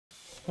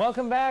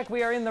Welcome back.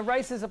 We are in the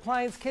Rice's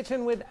Appliance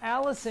Kitchen with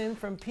Allison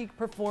from Peak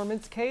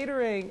Performance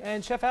Catering.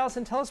 And Chef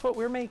Allison, tell us what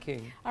we're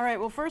making. All right,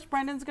 well first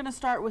Brendan's going to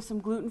start with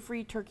some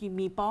gluten-free turkey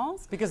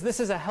meatballs. Because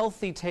this is a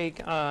healthy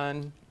take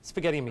on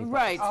spaghetti meatballs.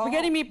 Right,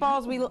 spaghetti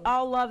meatballs, we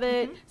all love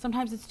it.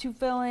 Sometimes it's too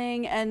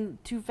filling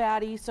and too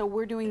fatty, so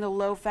we're doing the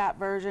low-fat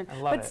version.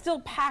 But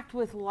still packed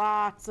with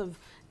lots of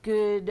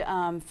good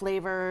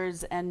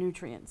flavors and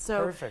nutrients.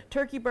 So perfect.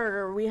 Turkey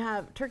burger, we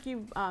have turkey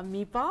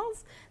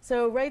meatballs.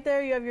 So right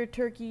there you have your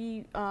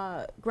turkey,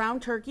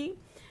 ground turkey.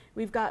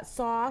 We've got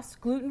sauce,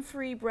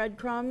 gluten-free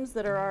breadcrumbs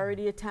that are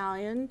already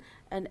Italian,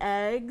 and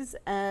eggs,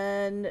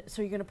 and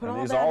so you're going to put all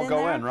that in there. These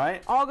all go in,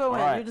 right? All go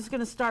in. You're just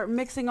going to start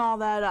mixing all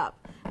that up.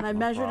 And I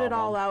measured it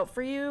all out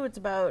for you. It's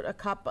about a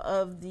cup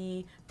of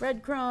the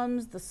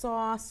breadcrumbs, the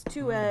sauce,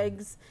 2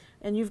 eggs,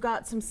 and you've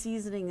got some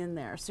seasoning in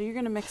there. So you're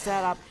going to mix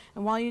that up.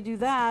 And while you do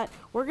that,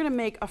 we're going to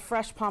make a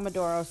fresh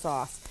Pomodoro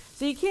sauce.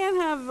 So you can't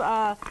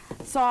have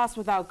sauce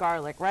without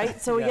garlic,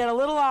 right? So we get a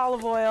little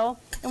olive oil,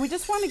 and we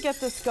just want to get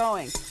this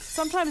going.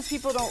 Sometimes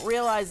people don't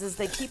realize is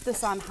they keep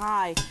this on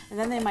high, and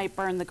then they might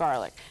burn the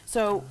garlic.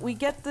 So we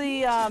get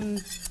the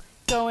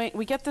going.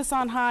 We get this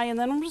on high, and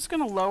then I'm just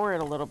going to lower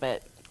it a little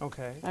bit.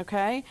 Okay.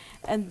 Okay,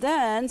 and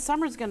then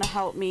Summer's going to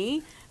help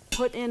me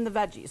put in the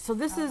veggies. So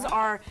this is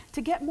our, to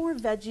get more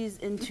veggies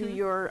into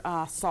your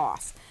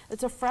sauce.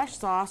 It's a fresh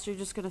sauce. You're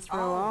just going to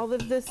throw all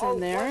of this in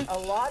there. A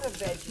lot of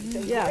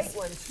veggies. Yes.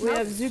 Great ones. We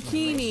have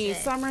zucchini,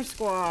 summer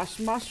squash,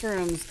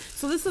 mushrooms.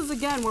 So this is,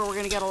 again, where we're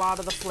going to get a lot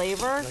of the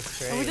flavor. That's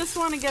great. And we just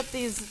want to get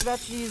these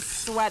veggies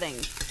sweating.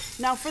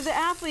 Now, for the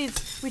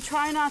athletes, we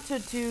try not to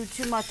do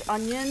too much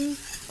onion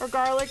or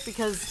garlic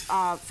because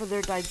for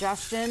their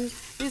digestion.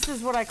 This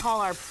is what I call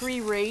our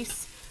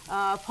pre-race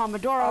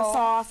Pomodoro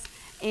sauce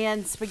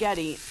and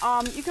spaghetti.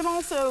 You can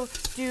also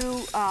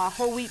do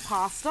whole wheat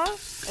pasta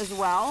as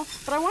well,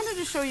 but I wanted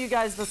to show you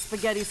guys the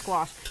spaghetti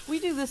squash. We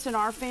do this in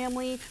our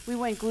family. We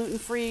went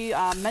gluten-free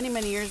many,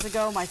 many years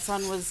ago. My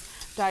son was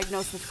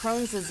diagnosed with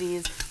Crohn's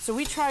disease, so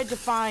we tried to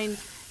find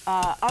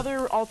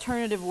other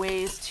alternative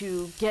ways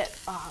to get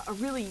a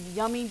really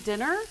yummy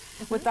dinner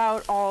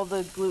without all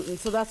the gluten.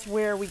 So that's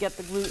where we get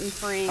the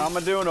gluten-free. How am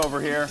I doing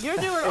over here? You're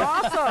doing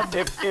awesome.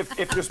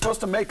 If you're supposed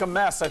to make a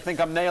mess, I think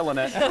I'm nailing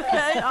it.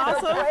 Okay,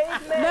 awesome.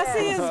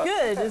 Messy is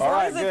good, as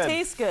long as it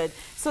tastes good.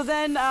 So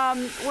then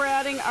we're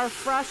adding our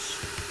fresh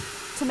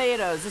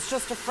tomatoes. It's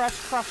just a fresh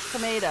crushed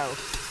tomato.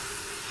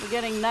 We're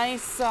getting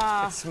nice.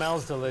 It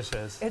smells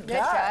delicious. It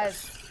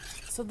does.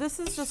 So this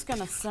is just going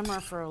to simmer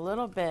for a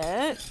little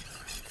bit.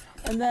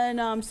 And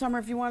then, Summer,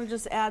 if you want to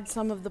just add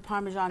some of the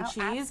Parmesan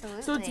cheese.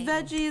 Absolutely. So it's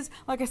veggies.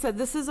 Like I said,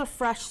 this is a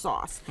fresh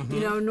sauce. You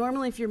know,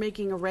 normally if you're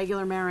making a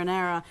regular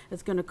marinara,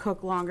 it's going to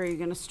cook longer. You're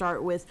going to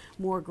start with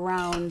more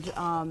ground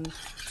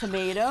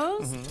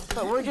tomatoes.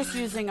 But we're just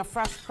using a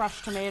fresh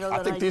crushed tomato.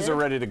 I think these are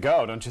ready to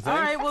go, don't you think?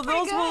 All right, well,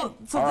 those will.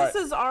 So this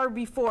is our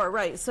before,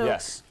 right? So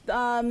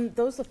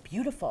those look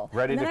beautiful.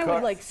 Ready to cook? And then I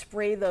would like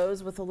spray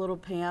those with a little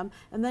Pam,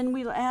 and then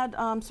we'll add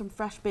some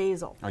fresh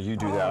basil. Oh, you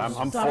do that.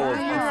 I'm full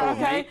of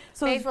Okay,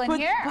 so basil in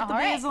here? Put the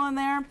basil in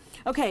there.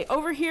 Okay,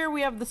 over here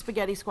we have the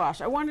spaghetti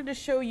squash. I wanted to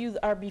show you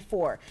our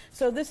before.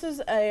 So this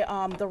is a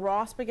the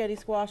raw spaghetti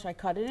squash. I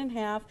cut it in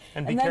half.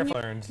 And be careful,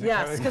 Aaron.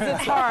 Yes, because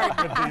it's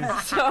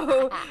hard.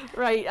 So,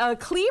 right,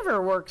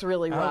 cleaver works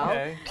really well.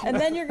 Okay. And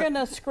then you're going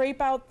to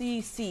scrape out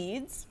the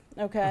seeds.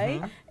 Okay,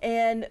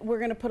 and we're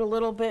going to put a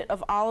little bit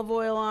of olive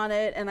oil on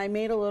it, and I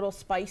made a little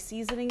spice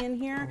seasoning in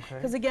here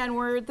because again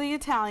we're the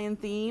Italian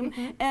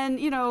theme, and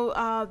you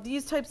know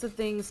these types of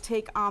things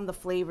take on the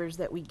flavors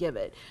that we give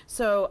it.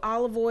 So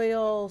olive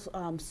oil,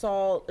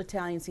 salt,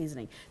 Italian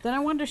seasoning. Then I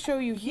wanted to show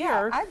you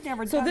here. I've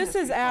never so done this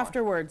is before.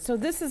 afterwards. So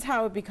this is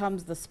how it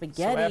becomes the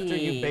spaghetti. So after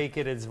you bake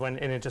it is when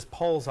and it just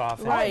pulls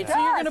off. Right. So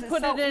you're going to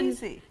put It's it in.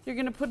 easy. You're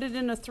going to put it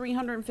in a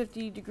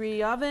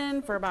 350-degree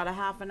oven for about a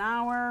half an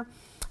hour.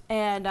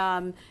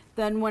 And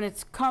then when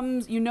it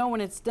comes, you know when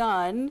it's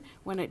done,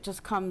 when it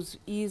just comes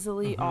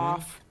easily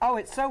off. Oh,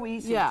 it's so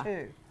easy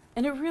too.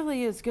 And it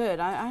really is good.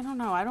 I don't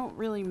know. I don't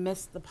really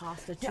miss the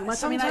pasta too much.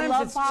 Sometimes I mean, I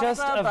love it's pasta,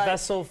 just a but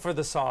vessel for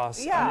the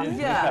sauce. Yeah. You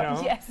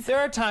know,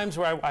 there are times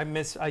where I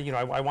miss, you know,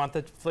 I want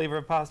the flavor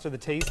of pasta, the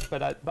taste,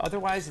 but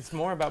otherwise it's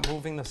more about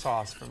moving the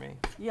sauce for me.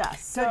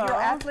 Yes. Do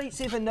your athletes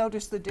even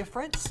notice the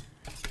difference?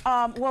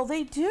 Well,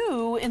 they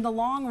do in the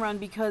long run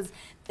because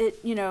it,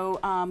 you know,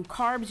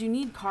 carbs. You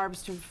need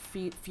carbs to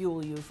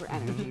fuel you for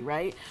energy,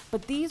 right?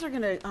 But these are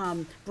going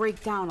to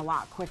break down a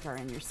lot quicker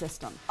in your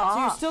system. So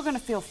you're still going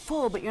to feel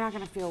full, but you're not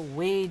going to feel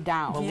weighed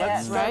down. Well,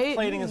 let's start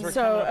plating as we're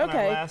coming up in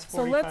our last 45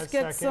 so let's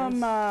get seconds.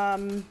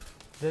 some.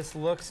 This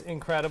looks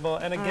incredible.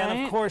 And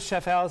again, of course,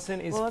 Chef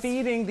Allison is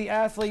feeding the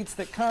athletes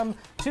that come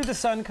to the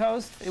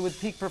Suncoast with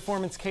Peak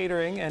Performance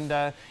Catering.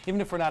 And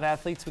even if we're not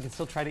athletes, we can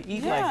still try to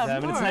eat like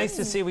them. And it's nice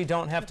to see we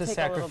don't have to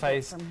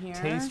sacrifice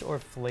taste or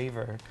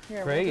flavor.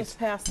 Here, Great.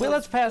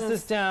 Let's pass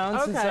this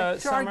down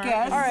since Summer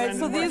guests. All right,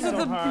 so these are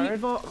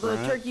the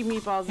the turkey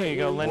meatballs. Here you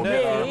go,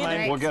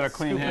 Linda. We'll get a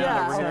clean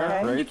hand over here.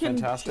 Great,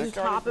 fantastic.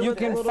 You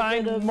can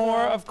find more,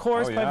 of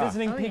course, by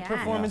visiting Peak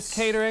Performance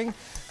Catering.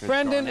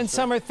 Brendan and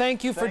Summer,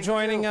 thank you for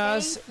joining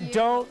us.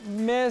 Don't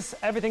miss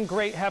everything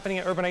great happening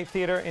at Urbanite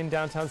Theater in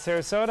downtown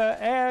Sarasota.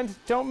 And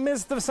don't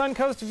miss the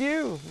Suncoast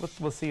view.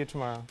 We'll see you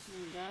tomorrow. There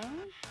you go.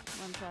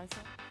 One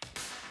tricep.